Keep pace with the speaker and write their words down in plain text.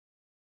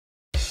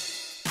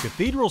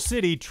Cathedral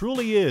City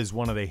truly is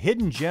one of the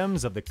hidden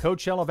gems of the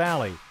Coachella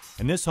Valley,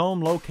 and this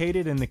home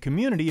located in the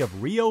community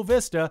of Rio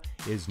Vista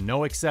is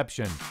no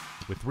exception.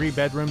 With 3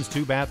 bedrooms,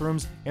 2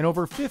 bathrooms, and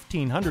over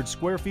 1,500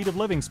 square feet of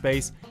living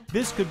space,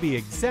 this could be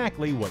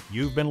exactly what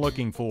you've been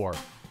looking for.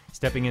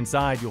 Stepping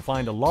inside, you'll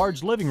find a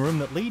large living room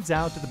that leads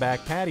out to the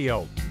back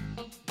patio.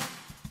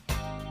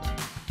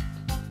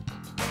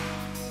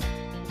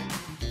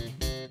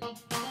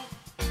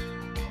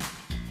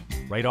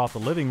 Right off the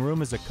living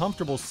room is a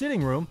comfortable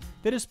sitting room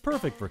that is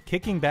perfect for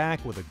kicking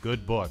back with a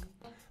good book.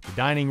 The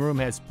dining room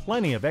has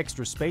plenty of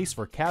extra space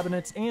for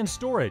cabinets and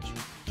storage.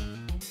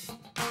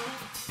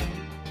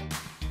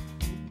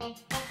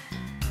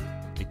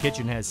 The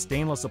kitchen has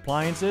stainless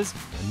appliances,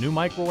 a new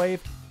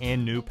microwave,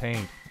 and new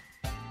paint.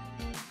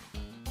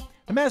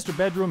 The master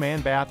bedroom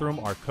and bathroom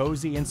are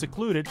cozy and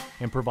secluded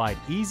and provide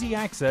easy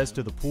access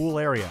to the pool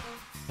area.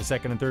 The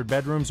second and third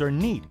bedrooms are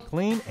neat,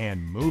 clean,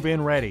 and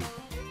move-in ready.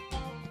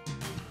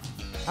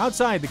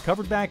 Outside, the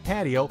covered back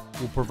patio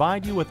will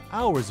provide you with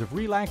hours of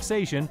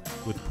relaxation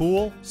with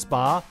pool,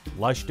 spa,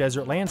 lush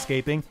desert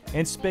landscaping,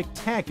 and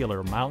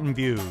spectacular mountain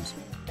views.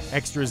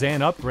 Extras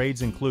and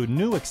upgrades include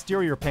new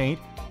exterior paint,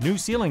 new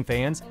ceiling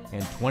fans,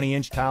 and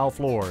 20-inch tile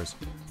floors.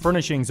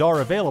 Furnishings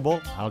are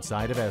available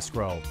outside of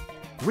escrow.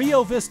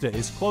 Rio Vista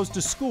is close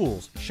to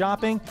schools,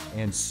 shopping,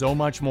 and so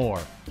much more.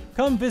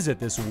 Come visit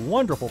this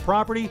wonderful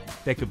property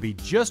that could be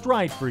just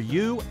right for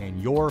you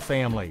and your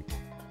family.